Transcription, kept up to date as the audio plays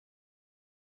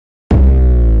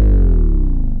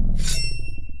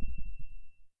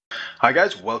Hi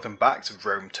guys, welcome back to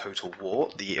Rome Total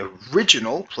War, the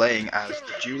original, playing as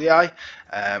the Julii.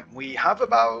 We have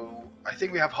I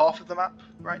think we have half of the map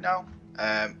right now,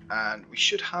 and we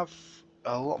should have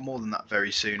a lot more than that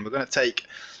very soon. We're going to take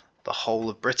the whole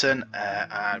of Britain,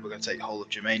 and we're going to take the whole of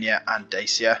Germania and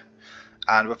Dacia,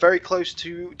 and we're very close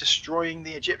to destroying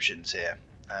the Egyptians here,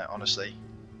 honestly.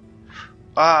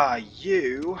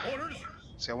 You...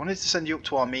 So I wanted to send you up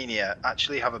to Armenia.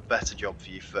 Actually have a better job for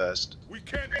you first. We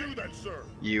can't do that, sir.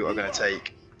 You are going to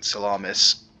take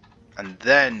Salamis, and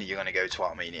then you're going to go to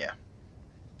Armenia.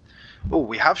 Oh,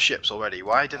 we have ships already.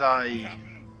 Why did I...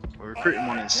 We're recruiting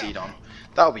one in Sidon.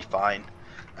 That'll be fine.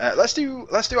 Let's do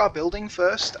our building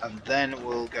first, and then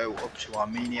we'll go up to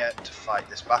Armenia to fight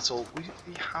this battle. We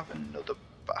have another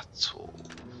battle.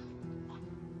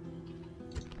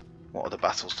 What other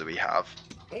battles do we have?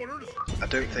 I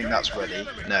don't think that's ready.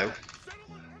 No.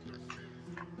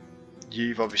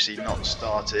 You've obviously not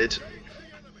started.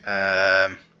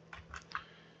 What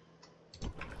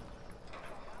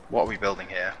are we building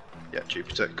here? Yeah,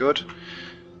 Jupiter. Good.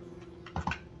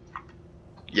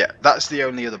 Yeah, that's the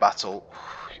only other battle.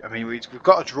 I mean, we've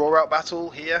got a draw-out battle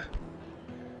here.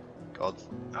 God.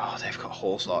 Oh, they've got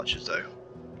horse archers, though.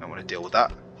 I don't want to deal with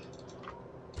that.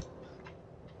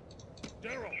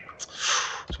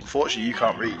 So unfortunately, you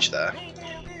can't reach there.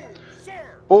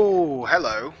 Oh,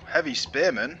 hello. Heavy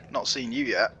Spearmen. Not seen you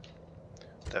yet.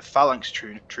 They're phalanx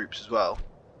troops as well.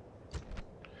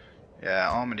 Yeah,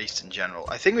 armoured Eastern General.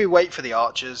 I think we wait for the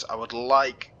archers. I would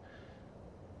like...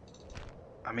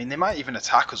 I mean, they might even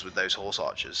attack us with those horse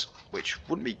archers, which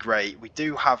wouldn't be great. We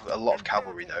do have a lot of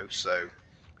cavalry, though, so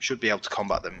we should be able to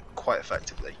combat them quite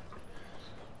effectively.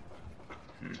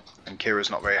 And Kira's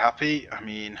not very happy. I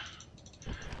mean...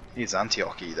 Needs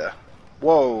Antioch either.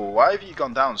 Whoa, why have you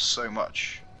gone down so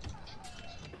much?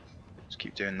 Let's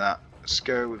keep doing that. Let's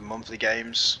go with monthly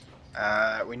games.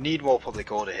 We need more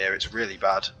public order here, it's really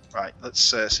bad. Right, let's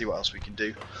see what else we can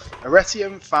do.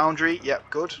 Arretium, Foundry, yep,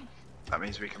 good. That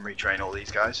means we can retrain all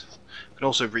these guys. We can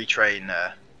also retrain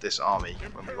this army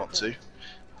when we want to.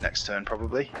 Next turn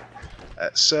probably.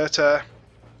 Cirta.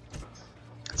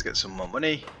 Let's get some more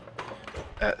money.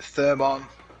 Thermon.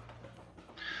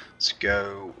 Let's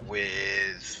go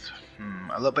with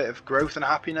a little bit of growth and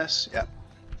happiness. Yep.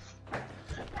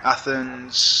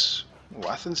 Athens. Oh,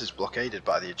 Athens is blockaded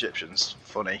by the Egyptians.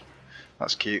 Funny.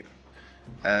 That's cute.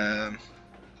 They're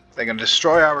going to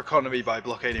destroy our economy by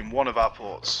blockading one of our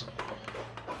ports.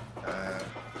 Got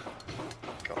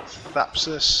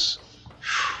Thapsus.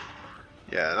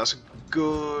 Yeah, that's a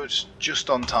good.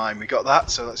 Just on time. We got that.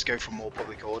 So let's go for more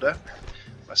public order.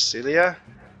 Massilia.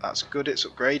 That's good. It's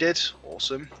upgraded.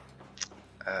 Awesome.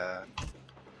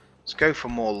 Let's go for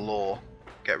more law.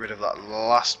 Get rid of that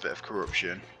last bit of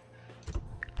corruption.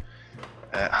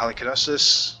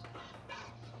 Halicarnassus.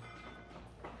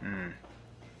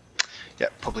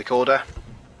 Yep, public order.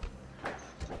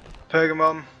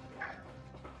 Pergamum.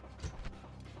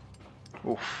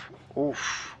 Oof,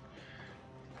 oof.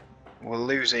 We're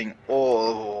losing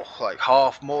like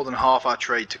more than half our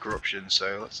trade to corruption.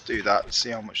 So let's do that. Let's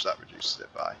see how much that reduces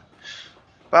it by.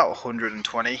 About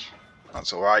 120.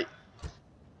 That's alright.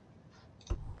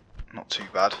 Not too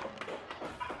bad.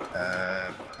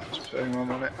 Let's put one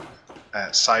on it.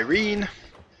 Cyrene.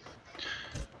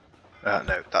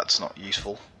 No, that's not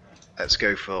useful. Let's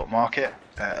go for market.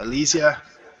 Elysia.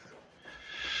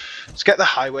 Let's get the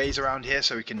highways around here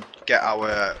so we can get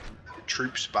our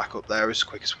troops back up there as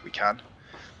quick as we can.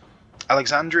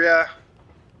 Alexandria.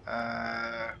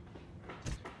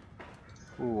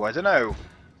 Ooh, I don't know.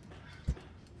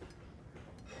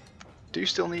 Do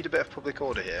still need a bit of public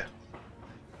order here.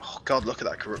 Oh god, look at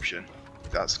that corruption.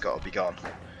 That's got to be gone.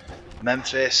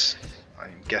 Memphis.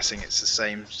 I'm guessing it's the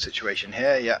same situation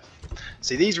here. Yeah.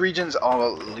 See, these regions are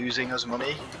losing us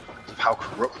money because of how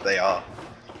corrupt they are.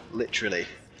 Literally.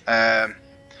 However,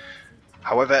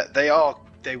 they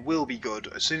will be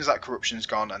good as soon as that corruption's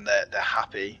gone and they're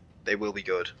happy. They will be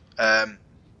good. Right,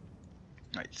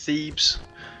 Thebes.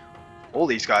 All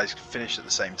these guys finished at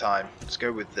the same time. Let's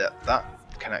go with that.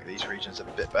 Connect these regions a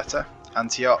bit better.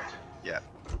 Antioch, yeah.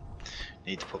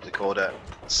 Need the public order.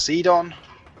 Sidon.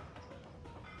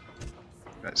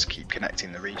 Let's keep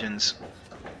connecting the regions.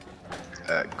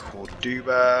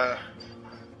 Corduba.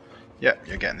 Yeah,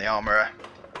 you're getting the armourer.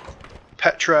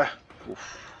 Petra.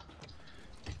 Oof.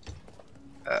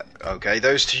 Okay,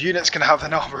 those two units can have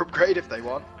an armour upgrade if they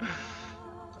want.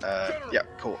 Yeah,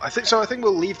 cool. I think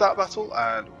we'll leave that battle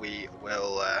and we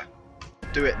will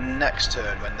do it next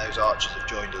turn when those archers have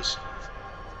joined us.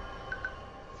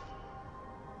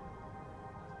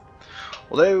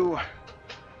 Although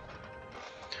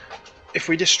If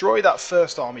we destroy that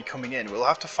first army coming in, we'll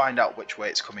have to find out which way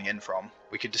it's coming in from.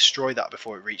 We could destroy that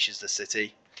before it reaches the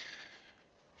city.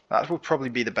 That would probably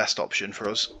be the best option for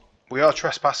us. We are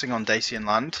trespassing on Dacian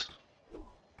land,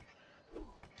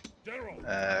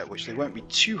 which they won't be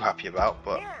too happy about,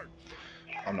 but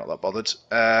I'm not that bothered.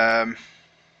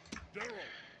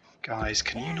 Guys,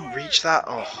 can you not reach that?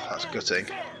 Oh, that's gutting.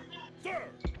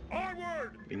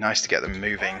 It'd be nice to get them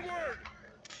moving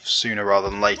sooner rather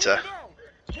than later.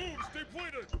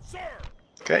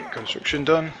 Okay, construction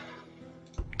done.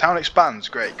 Town expands,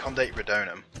 great. Condate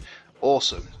Redonum.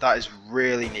 Awesome. That is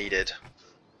really needed.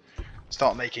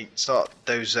 Start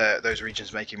those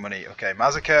regions making money. Okay,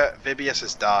 Massacre, Vibius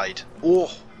has died.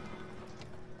 Oh!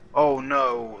 Oh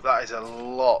no, that is a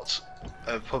lot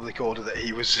of public order that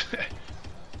he was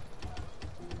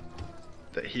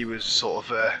that he was sort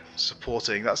of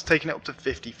supporting. That's taken it up to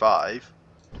 55.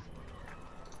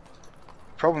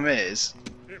 Problem is,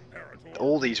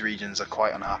 all these regions are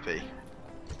quite unhappy.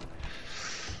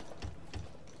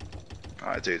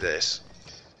 I do this.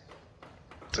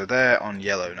 So they're on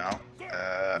yellow now.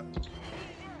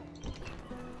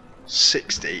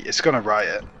 60. It's gonna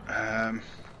riot.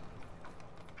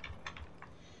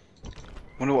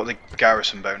 Wonder what the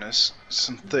garrison bonus.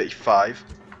 Some 35.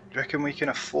 Do you reckon we can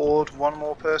afford one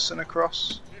more person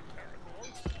across?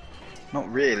 Not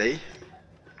really.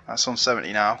 That's on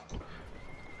 70 now.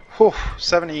 Whew,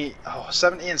 70. Oh,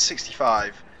 70 and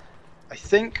 65. I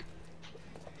think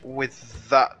with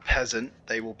that peasant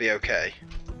they will be okay.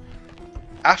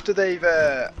 After they've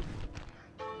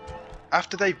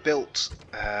built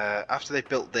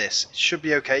this, it should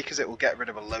be okay because it will get rid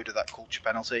of a load of that culture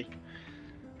penalty.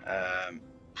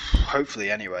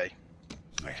 Hopefully, anyway.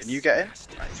 Right, can you get in?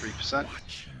 93%.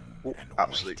 Oh,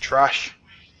 absolute trash.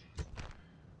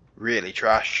 Really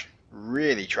trash.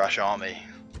 Really trash army.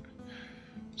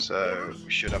 So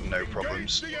we should have no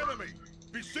problems.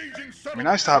 It'd be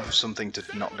nice to have something to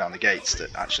knock down the gates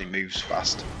that actually moves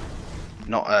fast.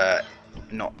 Not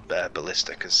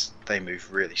ballista, because they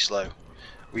move really slow.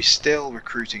 We're still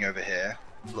recruiting over here.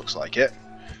 Looks like it.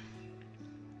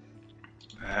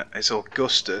 It's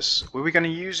Augustus. Were we going to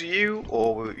use you,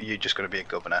 or were you just going to be a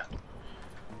governor?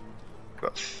 We've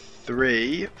got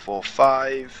 3, 4,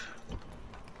 5.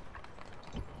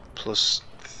 Plus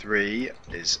 3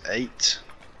 is 8.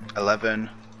 11.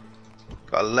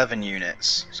 We've got 11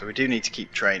 units, so we do need to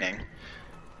keep training.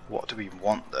 What do we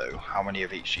want though? How many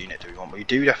of each unit do we want? We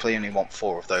do definitely only want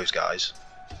 4 of those guys.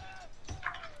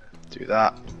 Do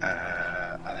that,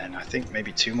 and then I think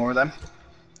maybe 2 more of them.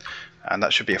 And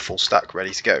that should be a full stack ready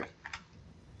to go.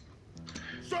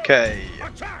 Okay,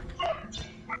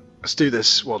 let's do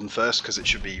this one first because it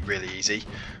should be really easy.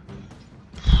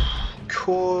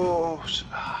 Course.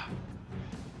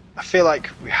 I feel like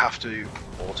we have to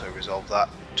auto-resolve that.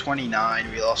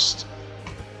 29 we lost.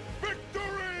 Victory!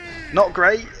 Not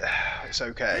great. It's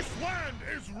okay. This land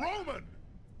is Roman.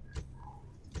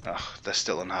 Ugh, they're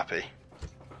still unhappy.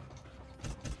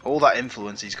 All that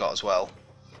influence he's got as well.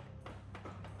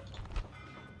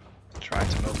 Trying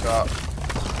to milk up.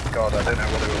 God, I don't know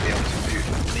whether we'll be able to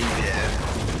leave here.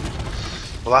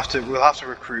 We'll have to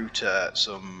recruit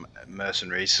some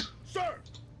mercenaries. Sir,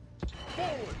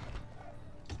 forward.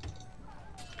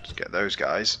 Let's get those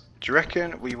guys. Do you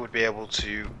reckon we would be able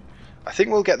to? I think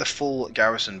we'll get the full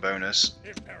garrison bonus.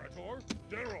 Imperator,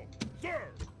 General,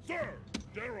 sir,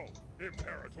 General,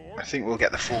 Imperator. I think we'll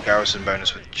get the full garrison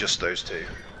bonus with just those 2.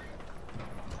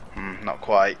 Not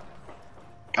quite.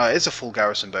 Oh, it is a full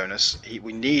garrison bonus.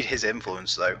 We need his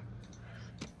influence though.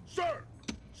 Sir.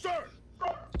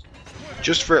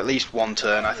 Just for at least 1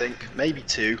 turn, I think. Maybe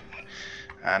 2.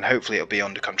 And hopefully it'll be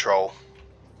under control.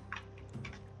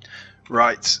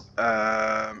 Right.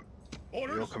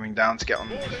 You're coming down to get on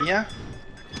here.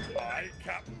 Aye,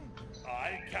 Captain.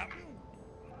 Aye, Captain.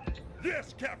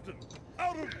 Yes, Captain.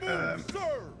 Out of move,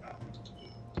 sir.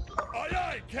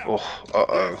 Aye, Captain. Oh,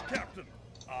 uh-oh. Yes, Captain.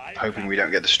 Aye, Hoping we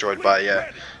don't get destroyed by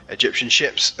Egyptian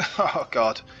ships. Oh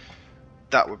god,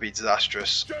 that would be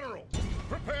disastrous. General,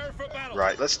 prepare for battle.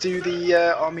 Right, let's do the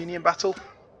Armenian battle.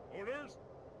 Orders.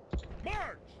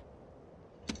 March.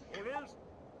 Orders.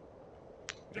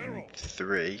 General.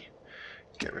 3.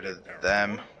 Get rid of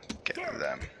them. Get rid of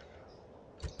them.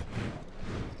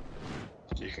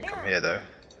 You can come here though.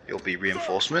 You'll be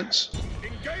reinforcements.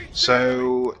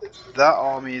 So that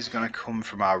army is going to come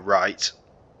from our right.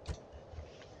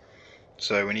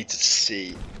 So we need to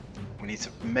see. We need to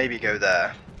maybe go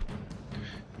there.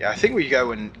 Yeah, I think we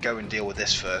go and deal with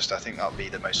this first. I think that'll be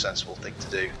the most sensible thing to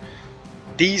do.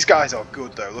 These guys are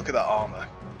good though. Look at that armor.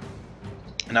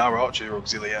 And our archer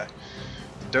auxiliary.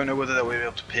 Don't know whether they'll be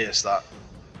able to pierce that.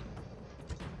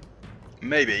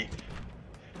 Maybe.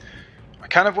 I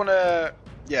kind of want to,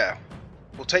 yeah,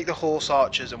 we'll take the horse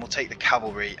archers and we'll take the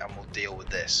cavalry and we'll deal with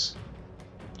this.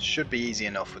 Should be easy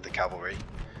enough with the cavalry.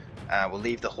 We'll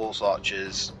leave the horse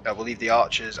archers, we'll leave the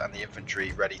archers and the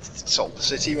infantry ready to assault the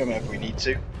city whenever we need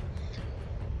to.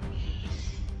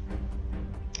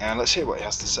 And let's hear what he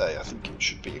has to say. I think it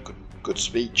should be a good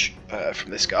speech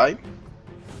from this guy.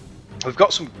 We've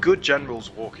got some good generals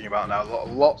walking about now,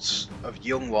 lots of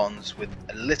young ones with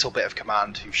a little bit of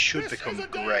command who should become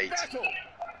great.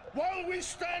 While we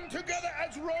stand together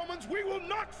as Romans, we will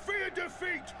not fear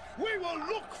defeat. We will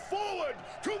look forward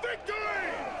to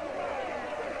victory.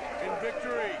 In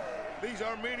victory, these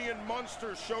Armenian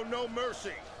monsters show no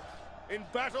mercy. In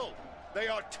battle, they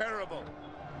are terrible.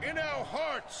 In our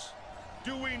hearts,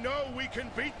 do we know we can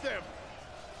beat them?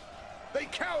 They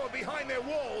cower behind their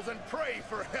walls and pray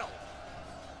for help.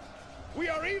 We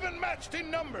are even matched in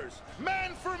numbers,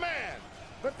 man for man,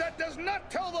 but that does not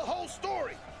tell the whole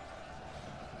story.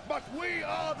 But we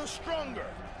are the stronger.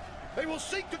 They will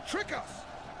seek to trick us,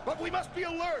 but we must be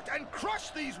alert and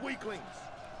crush these weaklings.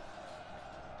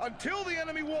 Until the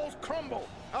enemy walls crumble,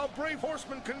 our brave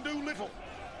horsemen can do little.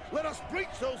 Let us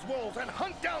breach those walls and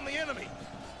hunt down the enemy.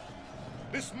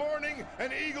 This morning,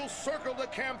 an eagle circled the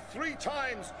camp 3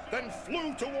 times, then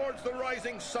flew towards the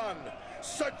rising sun.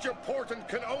 Such a portent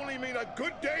can only mean a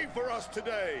good day for us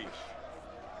today.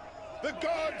 The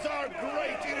gods are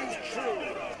great, it is true,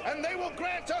 and they will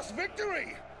grant us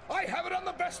victory. I have it on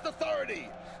the best authority.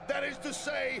 That is to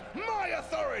say, my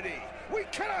authority. We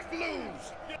cannot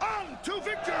lose. On to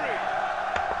victory!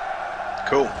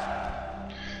 Cool.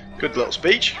 Good little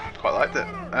speech. Quite liked it.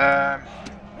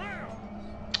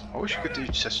 I wish I could do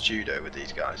just judo with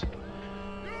these guys.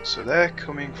 So they're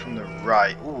coming from the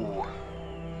right. Ooh.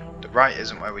 The right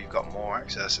isn't where we've got more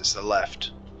access, it's the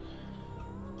left.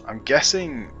 I'm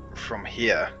guessing from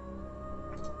here.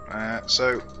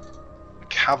 So,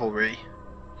 cavalry.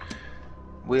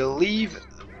 We'll leave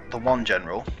the one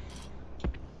general.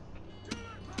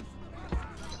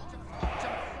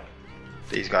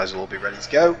 These guys will all be ready to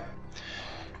go.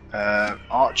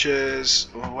 Archers,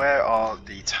 where are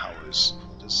the towers?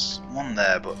 There's one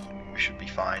there, but we should be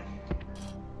fine.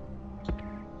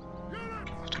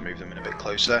 Have to move them in a bit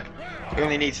closer. We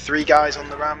only need 3 guys on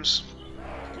the rams.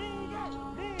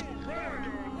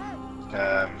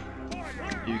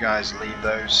 You guys lead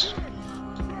those.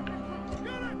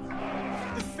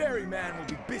 The ferryman will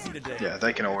be busy today. Yeah,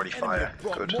 they can already fire.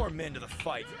 Good. More men to the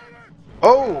fight.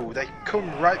 Oh, they come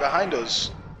right behind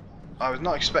us. I was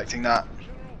not expecting that.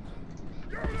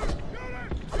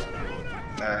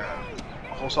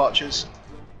 Horse archers.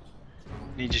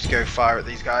 Need you to go fire at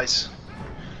these guys.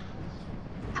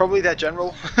 Probably their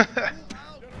general.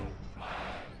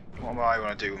 What do I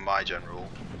want to do with my general?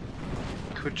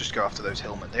 Could just go after those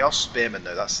hillmen. They are spearmen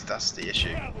though, that's the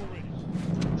issue.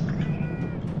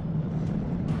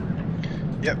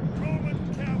 Yep.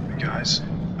 Guys,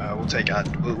 we'll take our,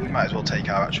 we might as well take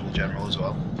our actual general as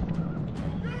well.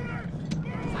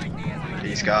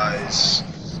 These guys,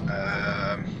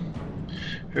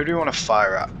 who do we want to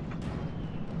fire at?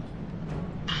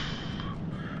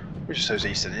 We're just those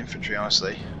eastern infantry,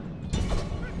 honestly.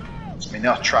 I mean, they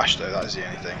are trash though, that is the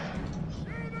only thing.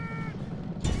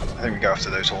 I think we go after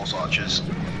those horse archers,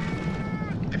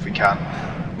 if we can.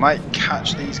 Might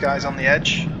catch these guys on the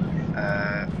edge,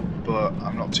 but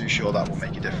I'm not too sure that will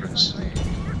make a difference.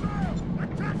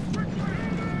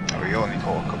 Oh, we only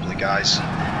caught a couple of guys,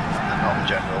 and not the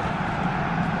general.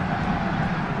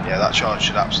 Yeah, that charge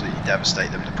should absolutely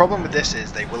devastate them. The problem with this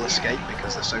is they will escape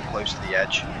because they're so close to the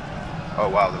edge. Oh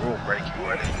wow, they're all breaking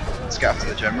already. Let's get after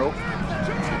the general.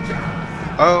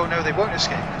 Oh no, they won't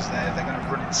escape because they're going to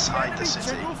run inside the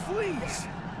city. General flees.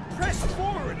 Press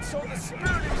forward so the spirit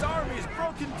of his army is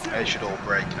broken too. They should all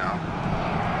break now.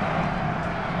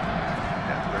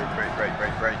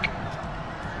 Yeah, break.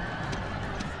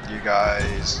 You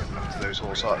guys after those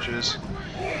horse archers.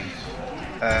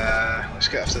 Let's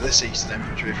get after this eastern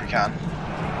infantry if we can.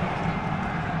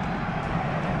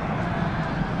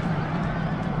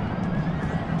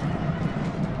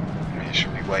 It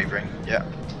should be wavering. Yeah.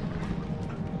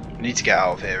 We need to get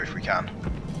out of here if we can.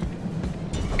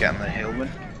 Get on the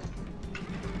hillman.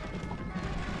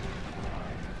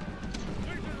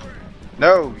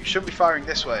 No, you shouldn't be firing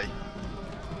this way.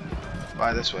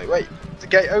 Fire this way. Wait, is the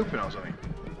gate open or something?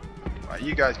 Right,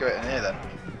 you guys go in here then.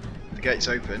 The gate's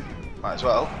open. Might as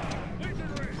well.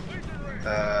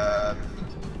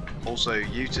 Also,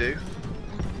 you two.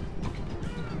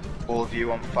 All of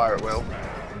you on fire at will.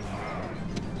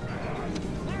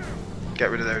 Get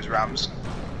rid of those rams.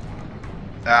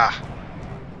 Ah.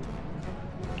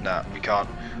 No, we can't.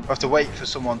 We have to wait for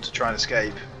someone to try and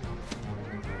escape.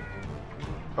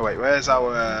 Oh wait, where's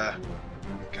our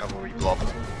cavalry blob?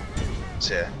 It's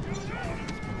here.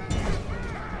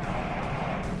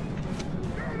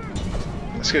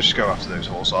 Let's just go after those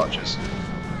horse archers.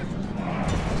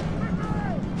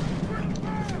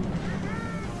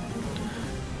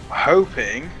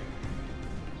 Hoping.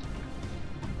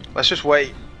 Let's just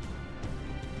wait.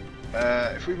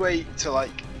 If we wait to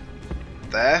like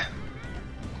there,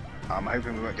 I'm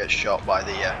hoping we won't get shot by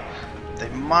the. They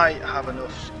might have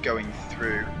enough going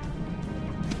through.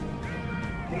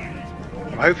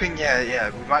 I'm hoping,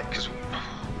 yeah, we might, because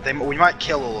we might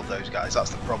kill all of those guys. That's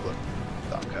the problem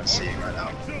that I'm kind of seeing right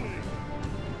now.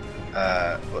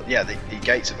 But yeah, the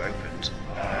gates have opened.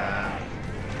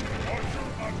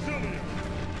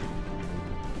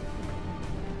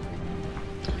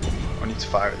 I need to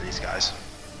fire at these guys.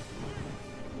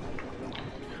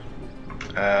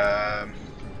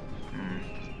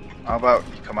 How about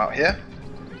you come out here?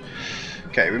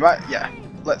 Okay, we might. Yeah,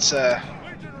 let's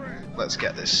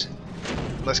get this.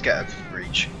 Let's get a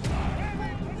breach.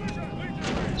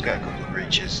 Let's get a couple of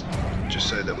breaches, just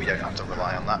so that we don't have to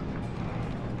rely on that.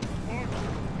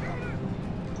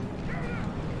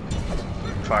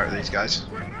 Fire at these guys.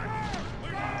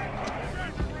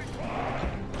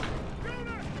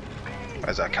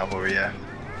 Where's our cavalry here?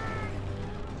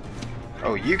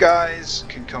 Oh, you guys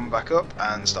can come back up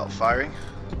and start firing.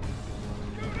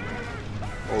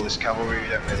 All this cavalry we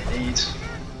don't really need.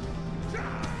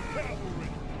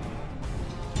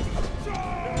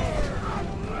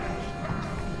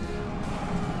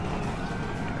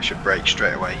 They should break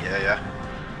straight away, yeah.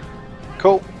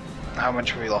 Cool. How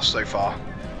much have we lost so far?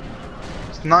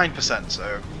 It's 9%,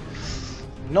 so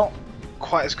not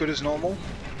quite as good as normal.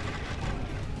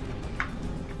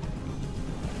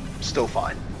 Still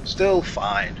fine. Still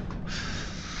fine.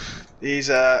 These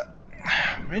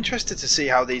I'm interested to see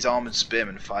how these armored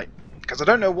spearmen fight, because I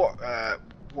don't know what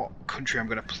country I'm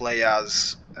going to play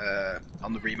as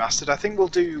on the remastered. I think we'll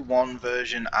do one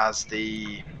version as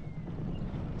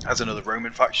another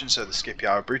Roman faction, so the Scipii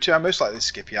or Brutii. I most likely the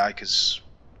Scipii because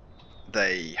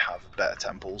they have better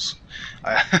temples.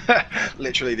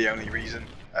 Literally the only reason.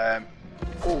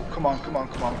 Oh, come on.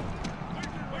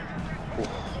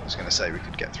 Oh, I was going to say we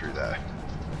could get through there.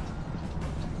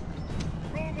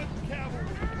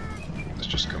 Let's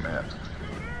just come here.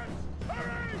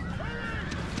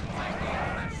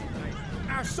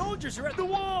 Our soldiers are at the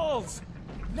walls!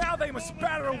 Now they must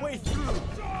batter a way through!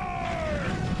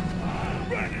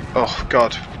 Oh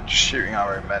god, just shooting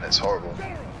our own men, it's horrible.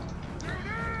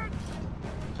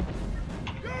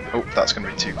 Oh, that's going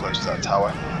to be too close to that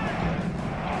tower.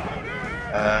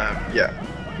 Yeah.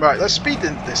 Right, let's speed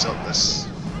this up this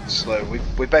slow.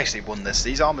 We basically won this.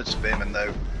 These armoured spearmen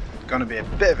though, going to be a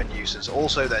bit of a nuisance.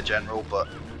 Also their general, but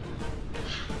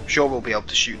I'm sure we'll be able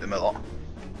to shoot them a lot.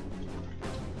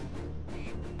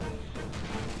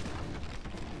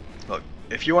 Look,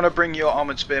 if you want to bring your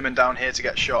armoured spearmen down here to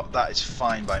get shot, that is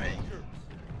fine by me.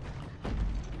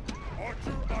 The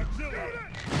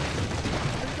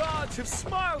gods have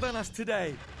smiled on us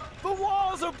today. The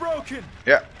walls are broken.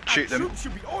 Yeah, shoot them. Troops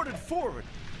should be ordered forward.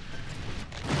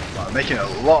 I'm making a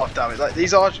lot of damage. Like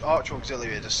these archer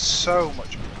auxiliary are just so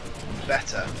much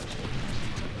better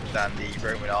than the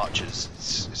Roman archers.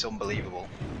 It's unbelievable.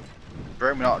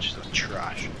 Roman archers are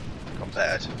trash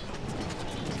compared.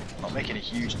 Not making a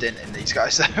huge dent in these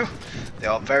guys though. They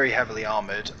are very heavily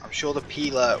armoured. I'm sure the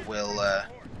peeler will.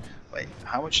 Wait,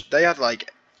 how much? They had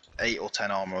like 8 or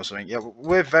 10 armour or something. Yeah,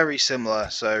 we're very similar,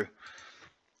 so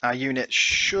our unit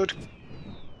should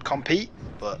compete,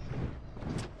 but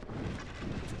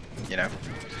you know,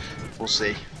 we'll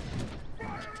see.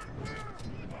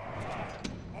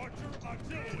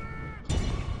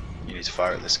 You need to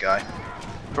fire at this guy.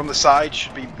 From the side,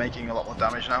 should be making a lot more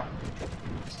damage now.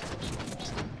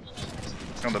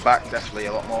 On the back, definitely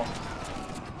a lot more.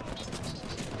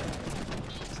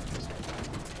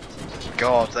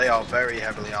 God, they are very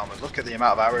heavily armoured. Look at the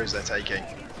amount of arrows they're taking.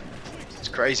 It's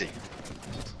crazy.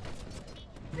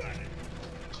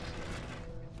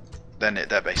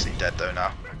 They're basically dead though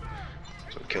now.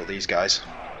 So we'll kill these guys.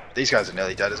 These guys are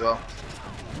nearly dead as well.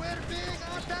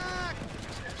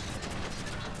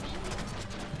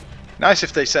 Nice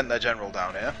if they sent their general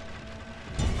down here.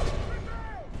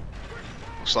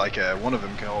 Looks like one of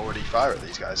them can already fire at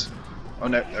these guys. Oh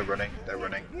no, they're running. They're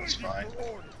running. That's fine.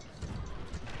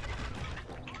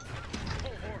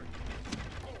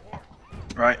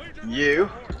 Right, you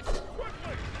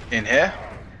in here.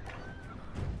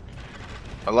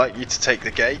 I'd like you to take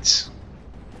the gates.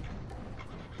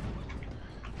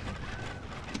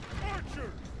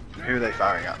 Who are they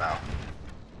firing at now?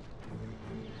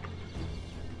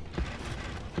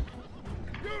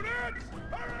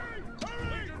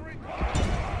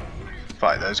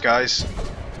 Fight those guys.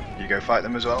 You go fight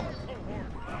them as well.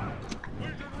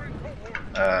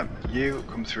 You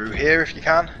come through here if you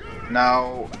can.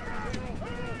 Now,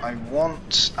 I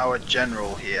want our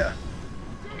general here.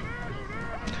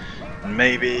 And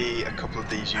maybe a couple of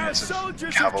these units of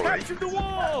cavalry. Have captured the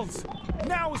walls.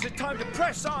 Now is the time to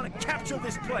press on and capture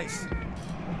this place.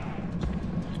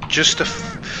 Just to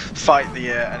fight the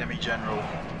enemy general.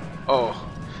 Oh,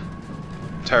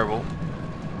 terrible.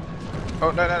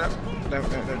 Oh, no, no, no. No,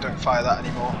 don't fire that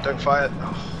anymore. Don't fire it.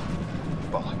 Oh,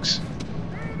 bollocks.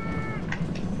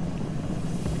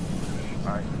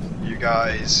 Alright, you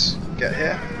guys get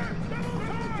here.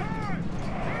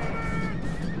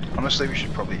 Honestly, we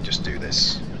should probably just do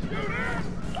this.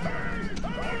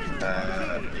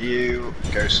 You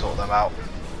go sort them out.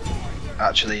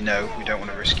 Actually, no, we don't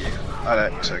want to risk you. Oh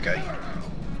no, it's okay.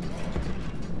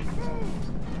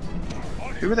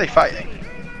 Who are they fighting?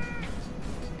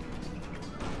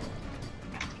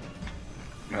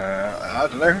 I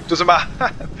don't know. Doesn't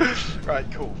matter. Right,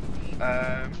 cool.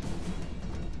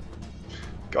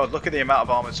 God, look at the amount of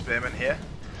armored spearmen here.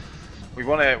 We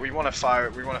want to fire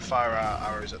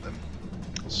our arrows at them.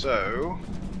 So,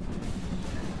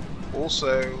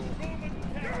 also,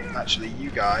 actually, you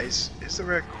guys, is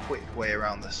there a quick way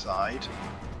around the side?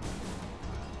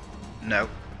 No,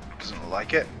 doesn't look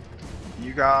like it.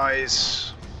 You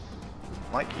guys,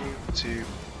 I'd like you to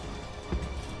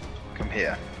come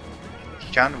here. If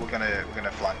you can, we're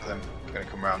gonna flank them. We're gonna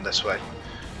come around this way.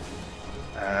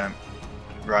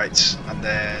 Right, and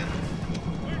then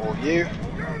all you.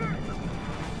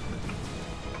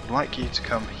 I'd like you to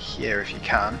come here if you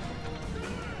can.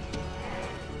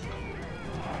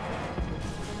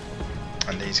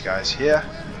 And these guys here.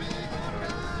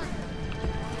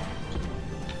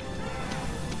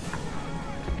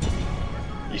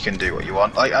 You can do what you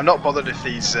want. Like, I'm not bothered if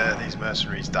these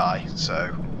mercenaries die,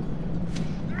 so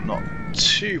I'm not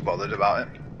too bothered about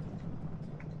it.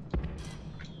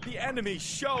 The enemy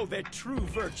show their true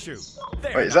virtue.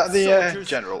 Wait, is that the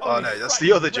general? Oh no, that's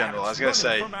the other general. I was going to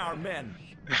say.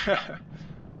 Okay,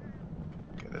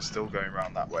 they're still going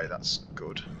around that way. That's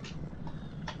good.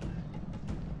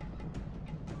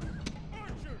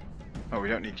 Oh, we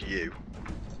don't need you.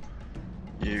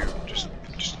 You just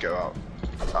go out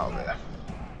there.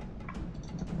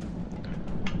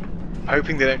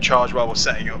 Hoping they don't charge while we're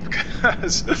setting up,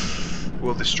 because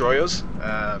will destroy us.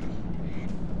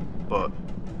 But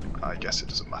I guess it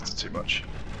doesn't matter too much.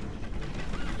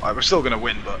 Right, we're still going to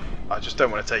win, but I just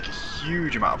don't want to take a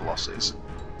huge amount of losses.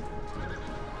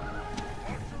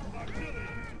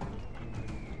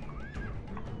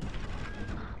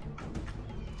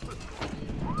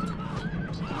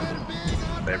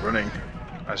 They're running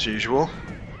as usual.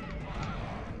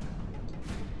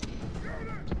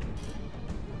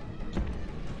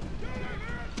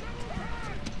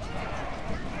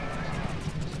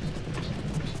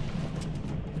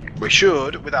 We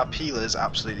should, with our peelers,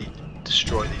 absolutely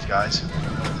destroy these guys.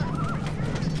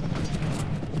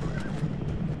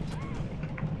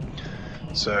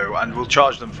 So, and we'll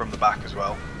charge them from the back as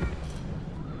well.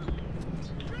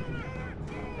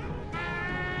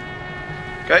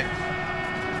 Okay,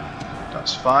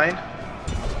 that's fine.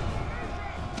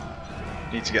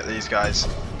 Need to get these guys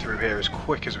through here as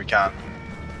quick as we can.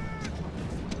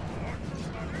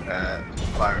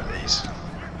 Fire at these.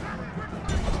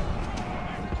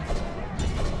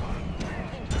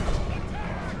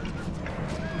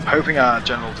 Hoping our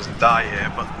general doesn't die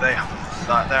here, but they have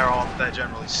their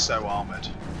general is so armoured.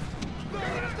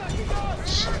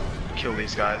 Let's kill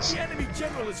these guys. The enemy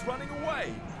general is running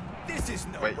away. This is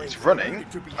no Wait, way he's for running?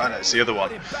 to be Oh no, it's the other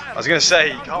one. I was going to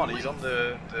say, he can't, he's on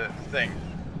the thing.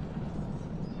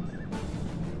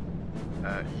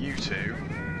 You two,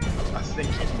 I think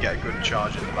you can get a good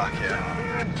charge in the back here.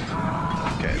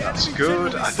 Okay, that's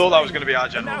good. I thought that was going to be our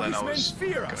general, then I was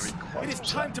going to be quite It is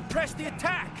upset. time to press the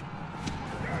attack.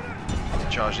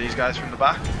 Charge these guys from the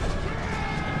back.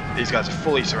 These guys are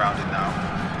fully surrounded now.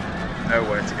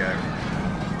 Nowhere to go.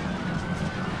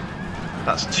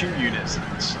 That's 2 units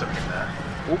stuck in there.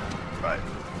 Oop. Right,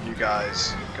 you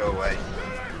guys go away.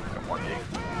 Don't want you.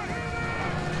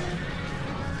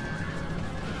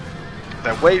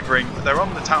 They're wavering, but they're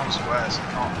on the town square, so they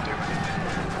can't do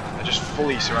anything. They're just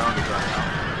fully surrounded right now.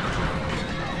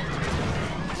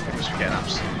 I guess we're getting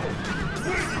absolutely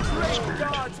screwed.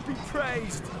 Gods be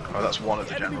praised. Oh, that's one of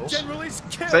the Enemy generals. general is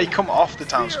killed. If they come off the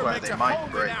town Fear square, makes they a might home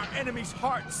in break. our enemies'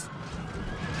 hearts.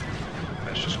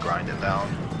 Let's just grind it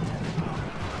down.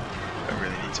 Don't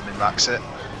really need to min-max it.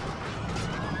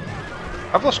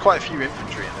 I've lost quite a few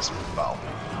infantry in this battle.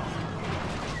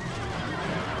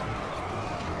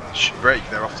 break,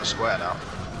 they're off the square now.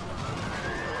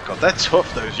 God, they're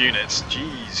tough, those units.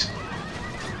 Jeez.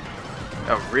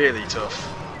 They're really tough.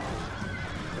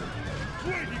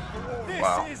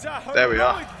 Wow. There we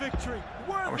are.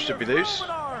 How much did we lose?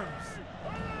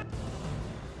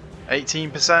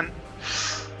 18%.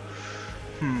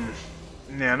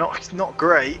 Yeah, not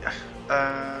great.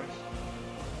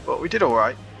 But we did all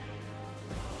right.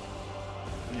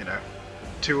 You know,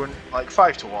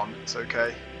 5 to 1. It's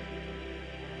okay.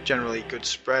 Generally good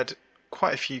spread.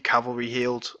 Quite a few cavalry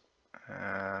healed.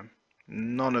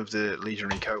 None of the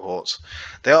legionary cohorts.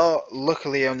 They are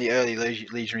luckily only early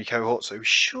legionary cohorts, so we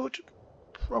should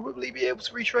probably be able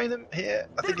to retrain them here.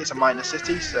 I think it's a minor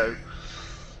city, so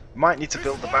might need to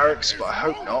build the barracks, but I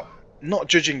hope not. Not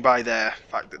judging by their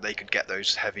fact that they could get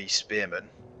those heavy spearmen,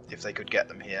 if they could get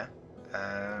them here.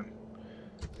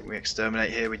 We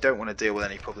exterminate here. We don't want to deal with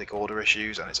any public order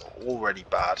issues, and it's already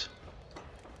bad.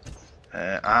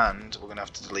 And we're going to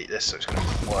have to delete this, so it's going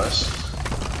to be worse.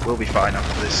 We'll be fine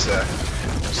after this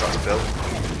starts to build.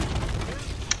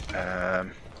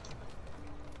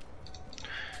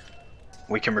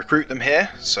 We can recruit them here,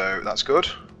 so that's good.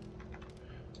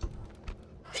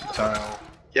 So,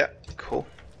 yeah, cool.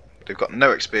 They've got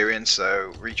no experience,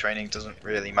 so retraining doesn't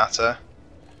really matter.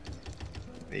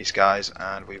 These guys,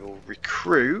 and we will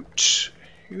recruit.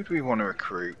 Who do we want to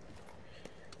recruit?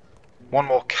 One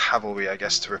more cavalry, I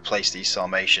guess, to replace these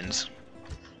Sarmatians.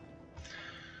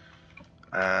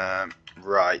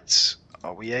 Right.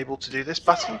 Are we able to do this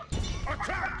battle?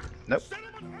 Nope.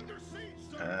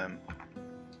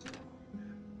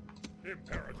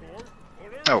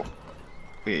 Oh.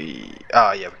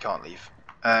 Yeah, we can't leave.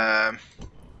 Yeah,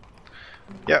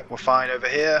 we're fine over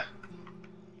here.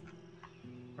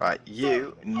 Right,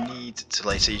 you need to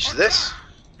lay siege to this.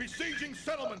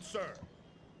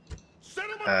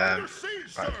 Right,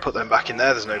 put them back in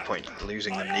there. There's no point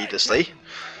losing them needlessly.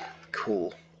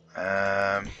 Cool.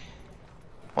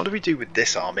 What do we do with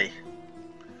this army?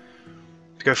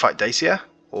 To go fight Dacia?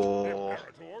 Or...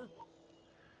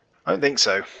 I don't think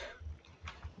so.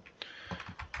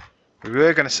 We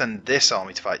were going to send this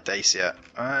army to fight Dacia.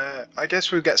 I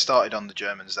guess we'll get started on the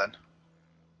Germans then.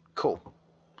 Cool.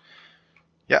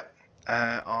 Yep.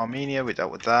 Armenia, we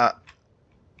dealt with that.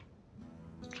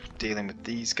 Dealing with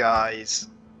these guys.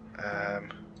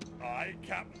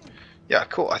 Yeah,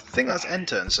 cool. I think that's end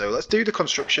turn, so let's do the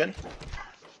construction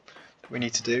we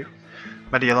need to do.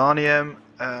 Mediolanium.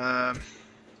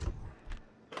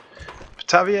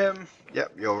 Batavium.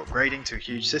 Yep, you're upgrading to a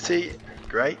huge city.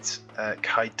 Great.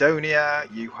 Kydonia,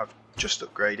 you have just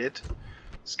upgraded.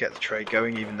 Let's get the trade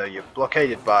going, even though you're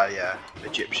blockaded by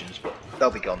Egyptians, but they'll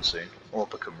be gone soon, or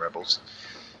become rebels.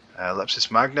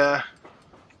 Lepsis Magna.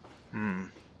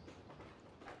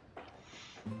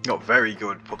 Got very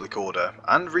good public order,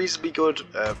 and reasonably good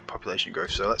population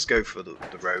growth, so let's go for the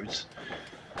roads.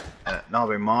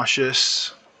 Narbo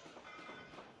Martius.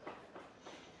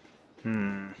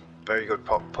 Very good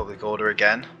public order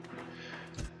again.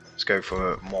 Let's go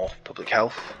for more public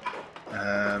health.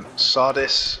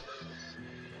 Sardis.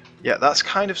 Yeah, that's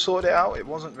kind of sorted it out. It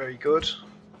wasn't very good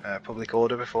public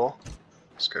order before.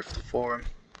 Let's go for the forum.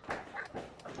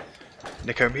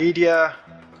 Nicomedia.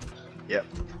 Yep.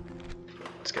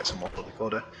 Let's get some more public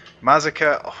order.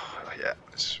 Massacre. Oh, yeah,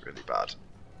 it's really bad.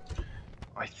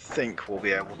 I think we'll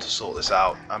be able to sort this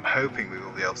out. I'm hoping we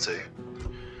will be able to.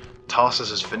 Tarsus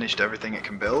has finished everything it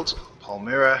can build.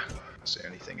 Palmyra. That's the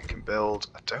only thing it can build.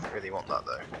 I don't really want that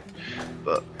though.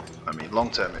 But, I mean,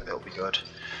 long term it'll be good.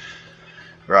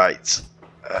 Right.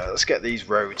 Let's get these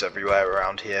roads everywhere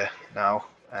around here now.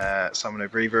 Samano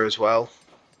Brever as well.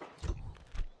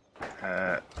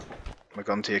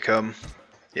 Magontia come.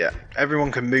 Yeah,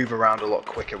 everyone can move around a lot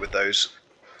quicker with those.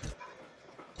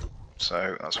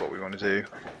 So that's what we want to do.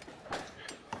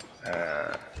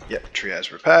 Yep,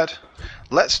 Trieste repaired.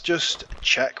 Let's just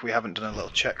check. We haven't done a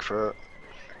little check for a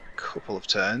couple of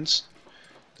turns.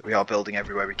 That we are building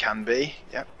everywhere we can be.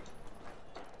 Yep.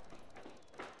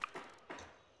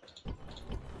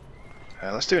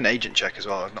 Let's do an agent check as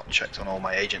well. I've not checked on all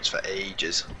my agents for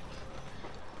ages.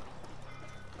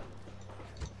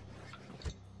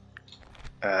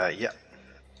 Yeah.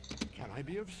 Can I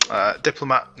be of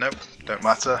diplomat, nope, don't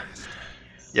matter.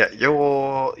 Yeah,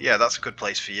 yeah, that's a good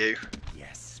place for you.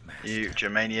 Yes, master. You,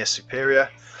 Germania Superior.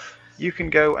 You can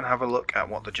go and have a look at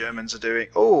what the Germans are doing.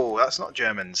 Oh, that's not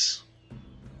Germans.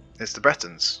 It's the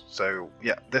Bretons. So,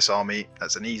 yeah, this army,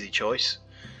 that's an easy choice.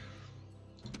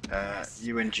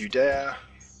 You in Judea.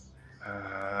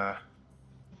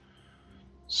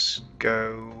 Let's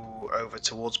go over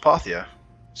towards Parthia.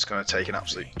 It's going to take an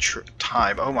absolute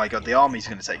time. Oh my god, the army's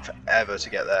going to take forever to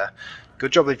get there.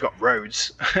 Good job they've got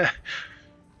roads.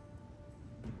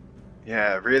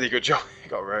 Yeah, really good job they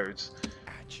got roads.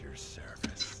 At your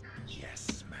service.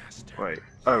 Yes, master. Wait,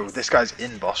 oh, this guy's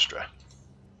in Bostra.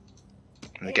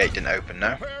 And the gate didn't open,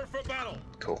 no? Prepare for battle.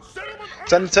 Cool.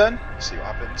 Send the turn, see what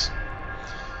happens.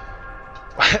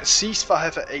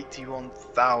 Ceasefire for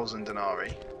 81,000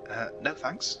 denarii. No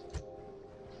thanks.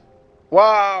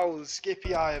 Wow, the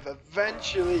Skippy Eye have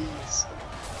eventually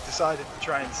decided to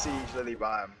try and siege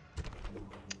Lilibaeum.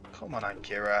 Come on,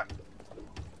 Ankira.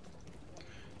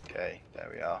 Okay, there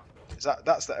we are.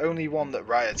 That's the only one that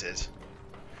rioted?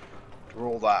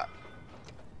 Draw that.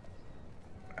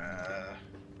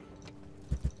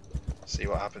 See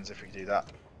what happens if we do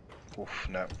that. Oof,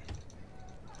 no.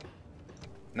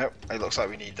 Nope, it looks like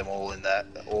we need them all in there,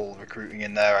 all recruiting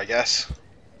in there, I guess.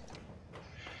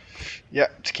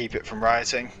 Yep, to keep it from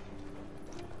rioting.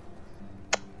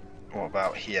 What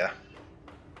about here?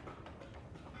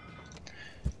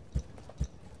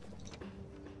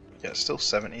 Yeah, it's still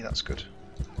 70, that's good.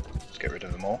 Let's get rid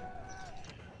of them all.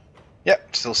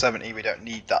 Yep, still 70, we don't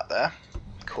need that there.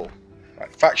 Cool.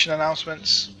 Right, faction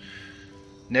announcements.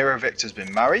 Nero Victor's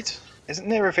been married. Isn't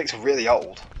Nero Victor really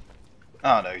old?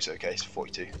 Oh no, he's okay, he's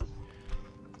 42.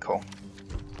 Cool.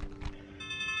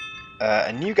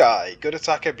 A new guy, good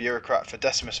attacker, bureaucrat for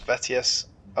Decimus Vetius.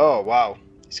 Oh wow,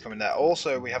 he's coming there.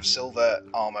 Also, we have silver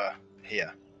armor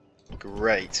here.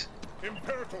 Great.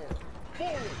 Imperator,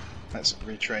 forward. Let's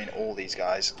retrain all these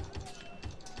guys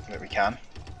that we can.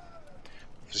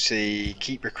 Obviously,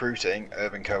 keep recruiting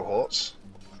urban cohorts.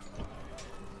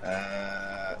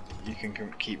 You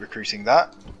can keep recruiting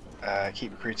that.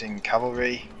 Keep recruiting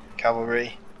cavalry.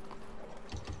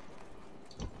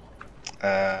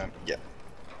 Yeah,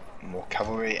 more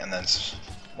cavalry and then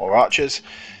more archers.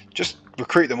 Just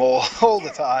recruit them all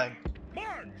the time.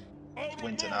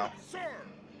 Winter now.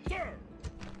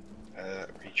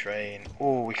 Retrain.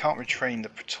 Oh, we can't retrain the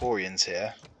Praetorians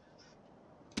here.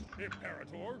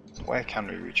 Where can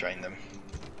we retrain them?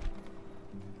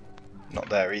 Not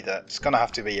there either. It's gonna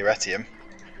have to be Arretium.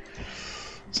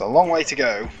 It's a long way to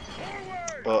go,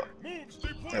 but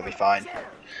it'll be fine.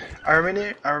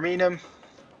 Armenian.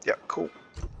 Yep, cool.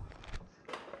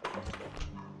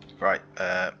 Right,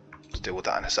 let's deal with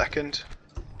that in a second.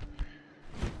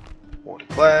 War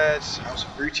declared. House of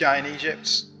Brutii in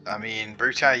Egypt. I mean,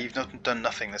 Brutii, you've done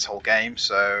nothing this whole game,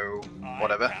 so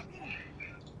whatever.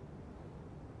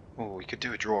 Oh, we could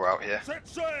do a draw out here.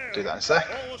 Do that in a sec.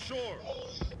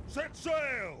 Set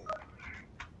sail.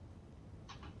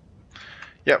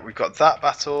 Yeah, we've got that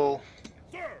battle.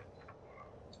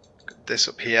 Got this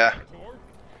up here.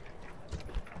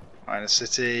 Minor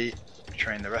city.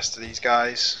 Train the rest of these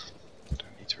guys.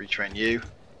 Don't need to retrain you.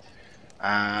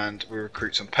 And we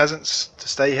recruit some peasants to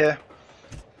stay here.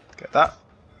 Get that.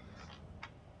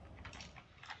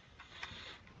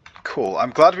 Cool.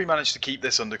 I'm glad we managed to keep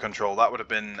this under control. That would have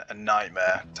been a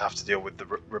nightmare to have to deal with the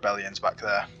rebellions back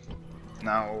there.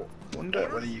 Now, wonder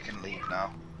whether you can leave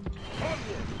now.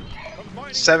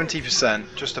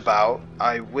 70%, just about.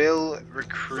 I will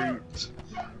recruit.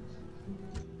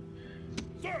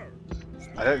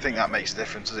 I don't think that makes a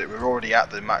difference, does it? We're already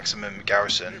at the maximum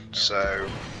garrison, so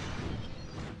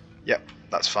yep,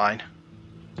 that's fine.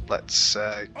 Let's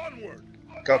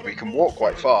God, we can walk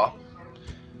quite far.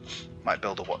 Might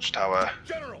build a watchtower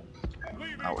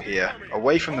out here,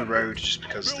 away from the road, just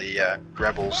because the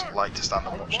rebels like to stand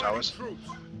on watchtowers.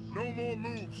 No more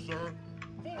moves, sir.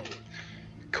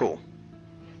 Cool.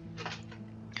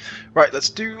 Right, let's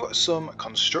do some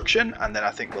construction, and then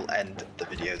I think we'll end the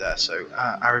video there. So,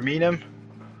 Armenian.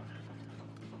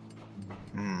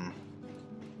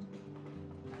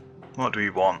 What do we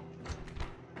want?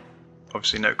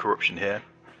 Obviously no corruption here.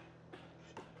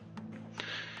 I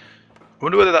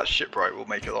wonder whether that shipwright will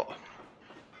make a lot.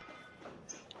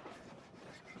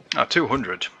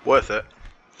 200, worth it.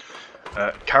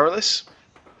 Carolus.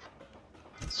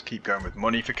 Let's keep going with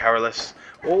money for Carolus.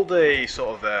 All the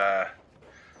sort of,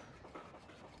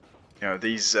 you know,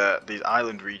 these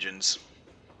island regions,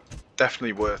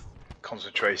 definitely worth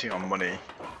concentrating on money.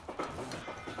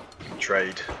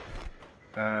 Trade.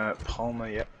 Palmer,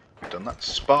 yep, we've done that.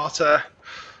 Sparta.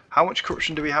 How much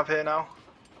corruption do we have here now?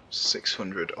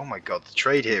 600. Oh my god, the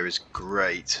trade here is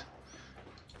great.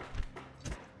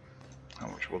 How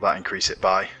much will that increase it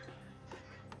by?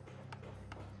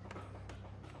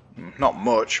 Not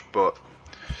much, but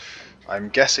I'm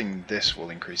guessing this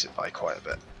will increase it by quite a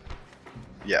bit.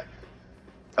 Yeah.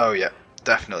 Oh yeah,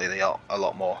 definitely a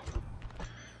lot more.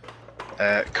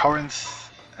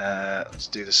 Corinth. Let's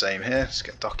do the same here. Let's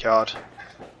get dockyard.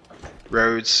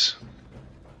 Roads.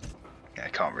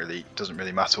 It doesn't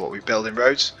really matter what we build in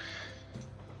roads.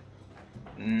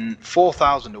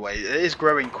 4,000 away. It is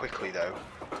growing quickly though.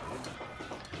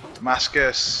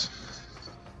 Damascus.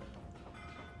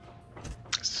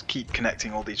 Let's keep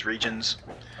connecting all these regions.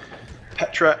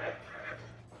 Petra.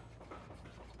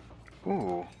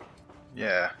 Ooh,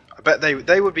 yeah. I bet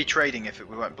they would be trading if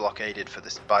we weren't blockaded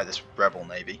by this rebel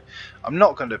navy. I'm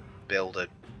not going to build a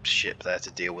ship there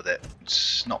to deal with it.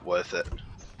 It's not worth it.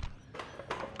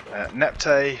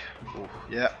 Nepte. Ooh,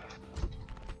 yeah.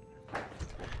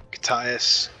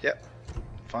 Kotais. Yep.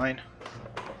 Fine.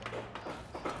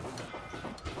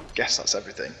 Guess that's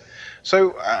everything.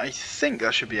 So I think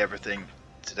that should be everything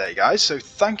today, guys. So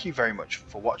thank you very much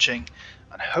for watching,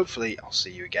 and hopefully I'll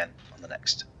see you again on the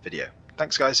next video.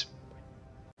 Thanks, guys.